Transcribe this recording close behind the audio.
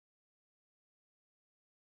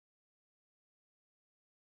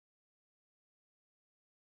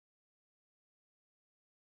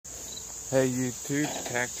Hey YouTube,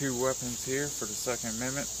 Tac2 Weapons here for the Second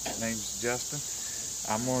Amendment. Name's Justin.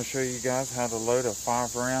 I'm going to show you guys how to load a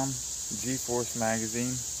 5-round Gforce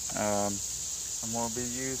magazine. I'm going to be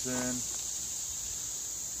using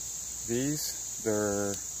these.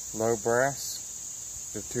 They're low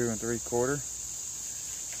brass. They're 2 3/4.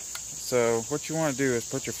 So what you want to do is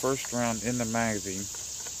put your first round in the magazine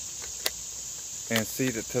and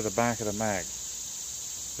seat it to the back of the mag,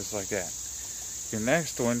 just like that. Your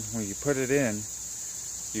next one, when you put it in,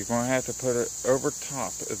 you're going to have to put it over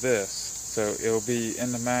top of this, so it'll be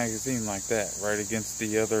in the magazine like that, right against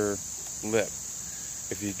the other lip.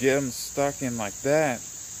 If you get them stuck in like that,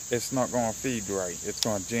 it's not going to feed right. It's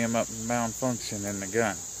going to jam up and malfunction in the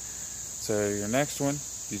gun. So your next one,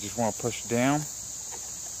 you just want to push down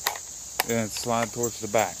and slide towards the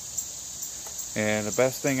back. And the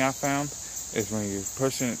best thing I found is when you're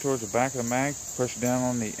pushing it towards the back of the mag, push down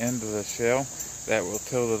on the end of the shell. That will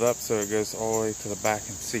tilt it up so it goes all the way to the back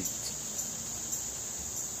and seats.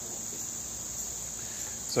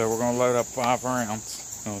 So we're going to load up 5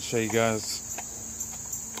 rounds. And I'll show you guys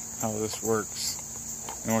how this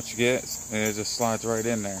works. And what you get, it just slides right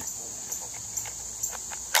in there.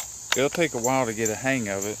 It'll take a while to get a hang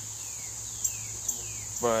of it,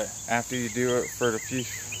 but after you do it for the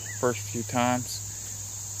first few times,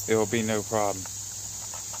 it will be no problem.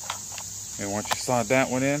 And once you slide that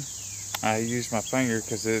one in, I use my finger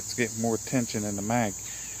because it's getting more tension in the mag.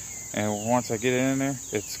 And once I get it in there,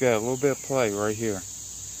 it's got a little bit of play right here.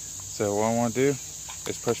 So what I want to do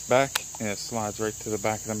is push back and it slides right to the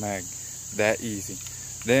back of the mag. That easy.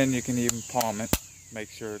 Then you can even palm it,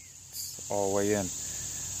 make sure it's all the way in.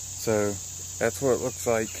 So that's what it looks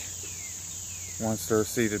like once they're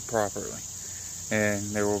seated properly.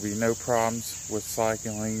 And there will be no problems with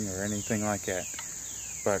cycling or anything like that.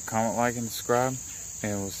 But comment, like, and subscribe.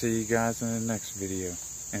 And we'll see you guys in the next video.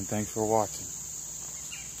 And thanks for watching.